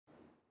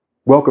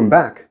Welcome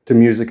back to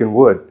Music and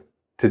Wood.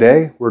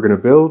 Today we're going to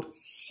build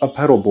a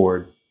pedal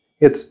board.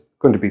 It's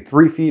going to be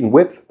 3 feet in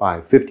width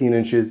by 15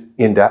 inches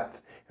in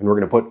depth, and we're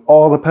going to put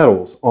all the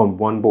pedals on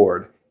one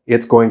board.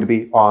 It's going to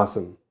be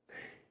awesome.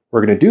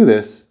 We're going to do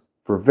this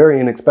for very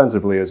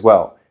inexpensively as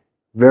well.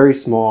 Very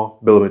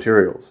small bill of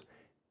materials.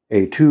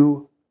 A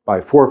 2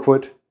 by 4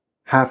 foot,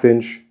 1/2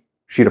 inch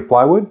sheet of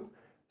plywood,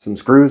 some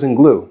screws and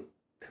glue.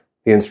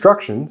 The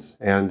instructions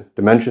and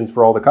dimensions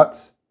for all the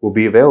cuts will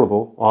be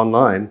available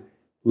online.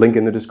 Link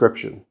in the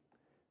description.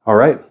 All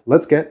right,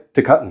 let's get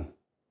to cutting.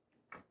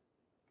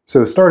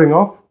 So starting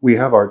off, we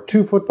have our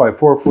 2 foot by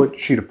 4 foot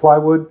sheet of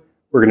plywood.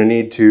 We're going to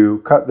need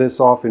to cut this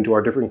off into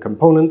our different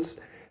components.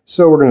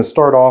 So we're going to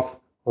start off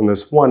on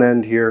this one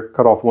end here,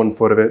 cut off 1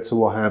 foot of it, so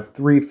we'll have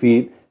 3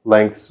 feet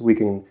lengths we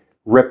can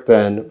rip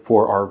then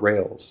for our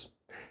rails.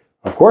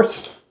 Of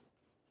course,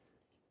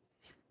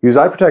 use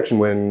eye protection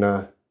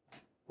when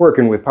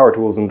working with power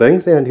tools and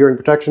things, and hearing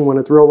protection when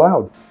it's real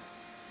loud.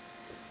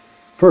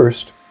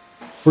 First,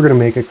 we're going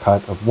to make a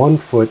cut of 1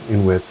 foot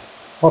in width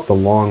off the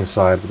long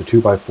side of the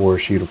 2 by 4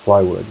 sheet of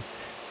plywood.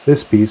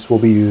 This piece will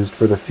be used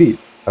for the feet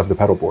of the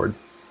pedal board.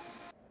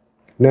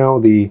 Now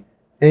the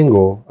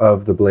angle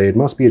of the blade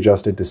must be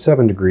adjusted to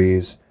 7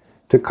 degrees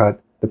to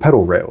cut the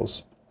pedal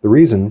rails. The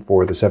reason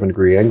for the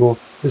 7-degree angle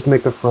is to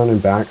make the front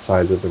and back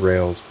sides of the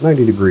rails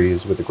 90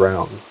 degrees with the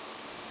ground.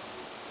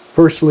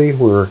 Firstly,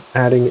 we're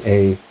adding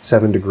a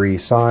 7-degree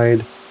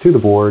side to the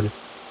board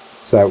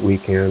so that we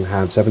can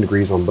have 7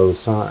 degrees on both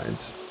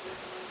sides.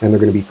 And they're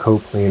going to be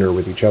coplanar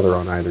with each other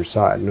on either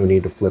side. No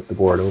need to flip the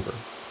board over.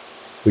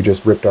 We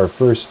just ripped our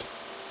first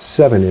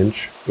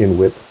 7-inch in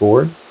width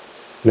board.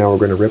 Now we're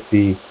going to rip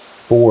the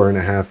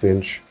 4.5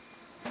 inch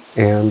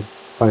and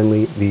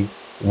finally the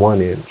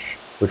 1 inch,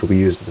 which will be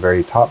used at the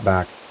very top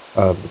back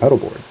of the pedal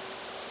board.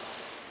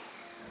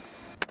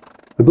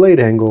 The blade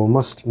angle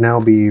must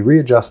now be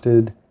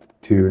readjusted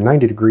to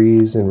 90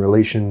 degrees in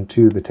relation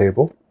to the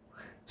table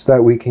so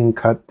that we can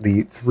cut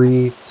the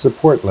 3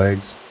 support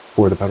legs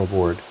for the pedal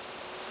board.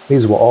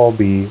 These will all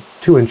be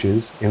 2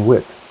 inches in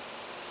width.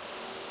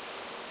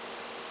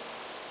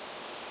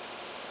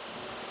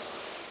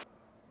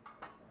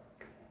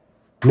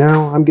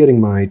 Now I'm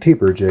getting my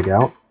taper jig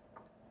out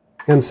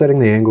and setting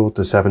the angle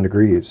to 7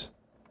 degrees.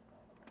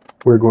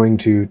 We're going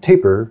to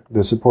taper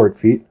the support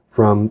feet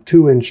from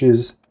 2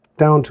 inches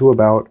down to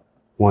about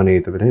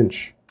 1/8 of an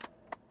inch.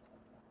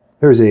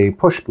 There's a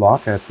push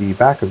block at the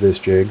back of this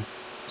jig,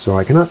 so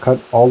I cannot cut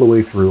all the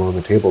way through on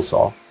the table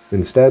saw.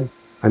 Instead,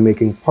 I'm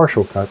making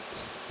partial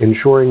cuts,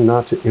 ensuring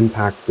not to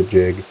impact the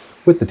jig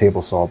with the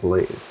table saw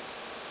blade.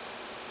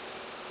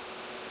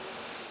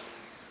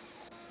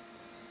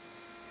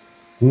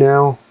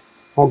 Now,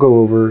 I'll go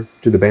over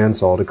to the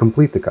bandsaw to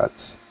complete the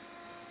cuts.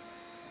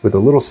 With a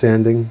little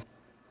sanding,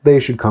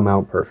 they should come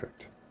out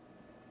perfect.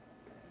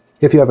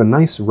 If you have a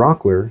nice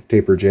Rockler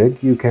taper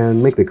jig, you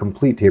can make the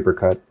complete taper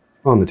cut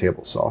on the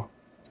table saw.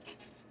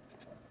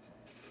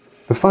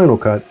 The final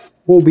cut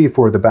will be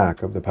for the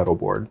back of the pedal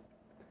board.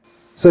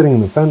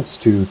 Setting the fence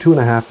to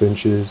 2.5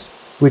 inches,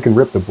 we can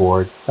rip the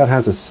board that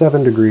has a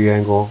 7-degree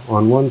angle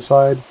on one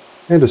side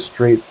and a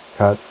straight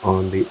cut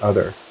on the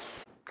other.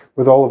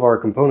 With all of our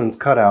components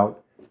cut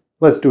out,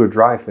 let's do a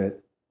dry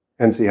fit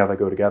and see how they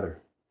go together.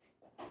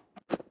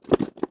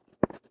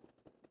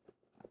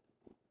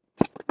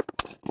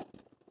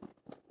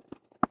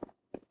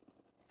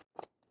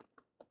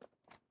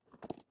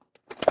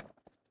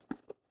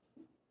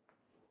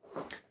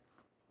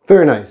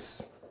 Very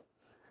nice.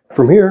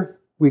 From here,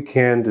 we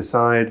can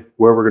decide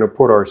where we're going to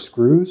put our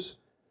screws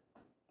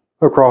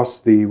across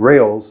the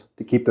rails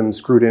to keep them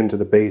screwed into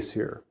the base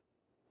here.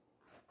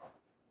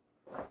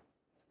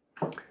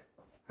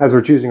 As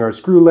we're choosing our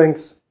screw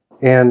lengths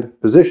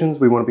and positions,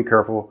 we want to be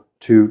careful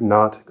to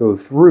not go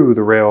through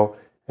the rail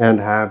and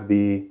have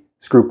the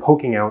screw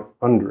poking out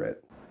under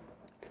it.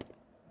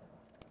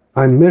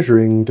 I'm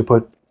measuring to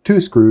put 2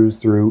 screws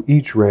through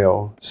each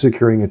rail,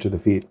 securing it to the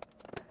feet.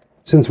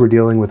 Since we're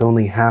dealing with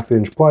only 1/2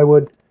 inch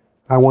plywood,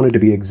 I wanted to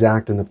be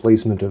exact in the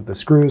placement of the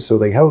screws so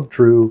they held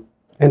true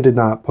and did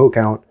not poke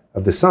out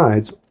of the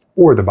sides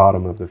or the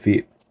bottom of the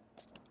feet.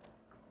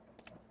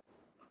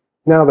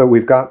 Now that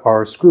we've got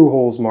our screw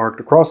holes marked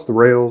across the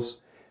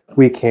rails,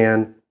 we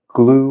can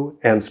glue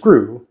and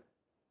screw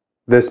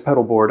this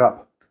pedal board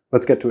up.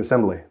 Let's get to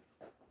assembly.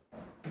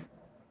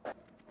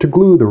 To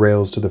glue the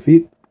rails to the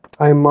feet,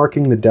 I am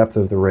marking the depth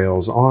of the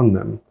rails on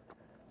them,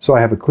 so I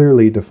have a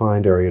clearly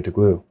defined area to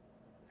glue.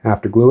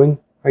 After gluing,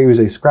 I use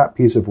a scrap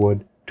piece of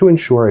wood to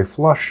ensure a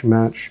flush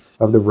match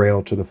of the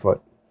rail to the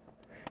foot,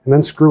 and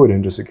then screw it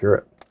in to secure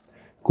it.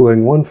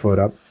 Gluing 1 foot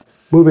up,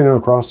 moving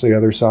across the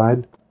other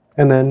side,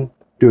 and then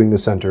doing the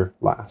center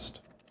last.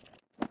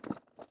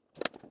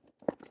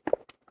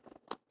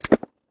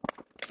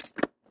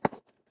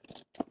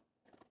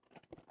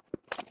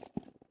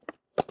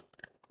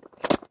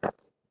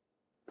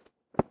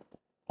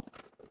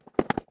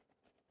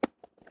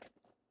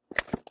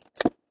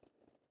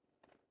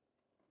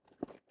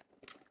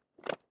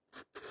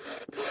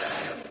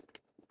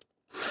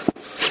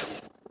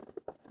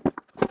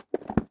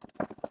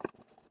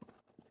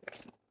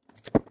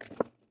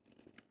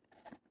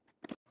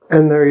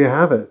 And there you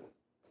have it.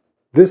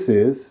 This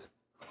is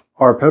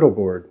our pedal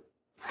board.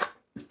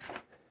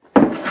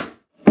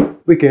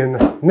 We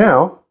can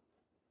now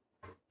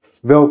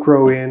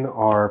Velcro in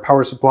our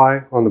power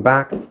supply on the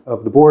back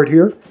of the board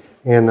here,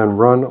 and then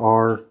run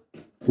our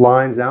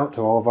lines out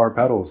to all of our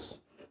pedals.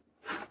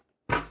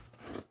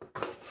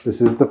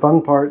 This is the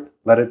fun part.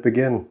 Let it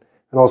begin.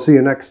 And I'll see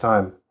you next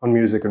time on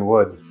Music and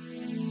Wood.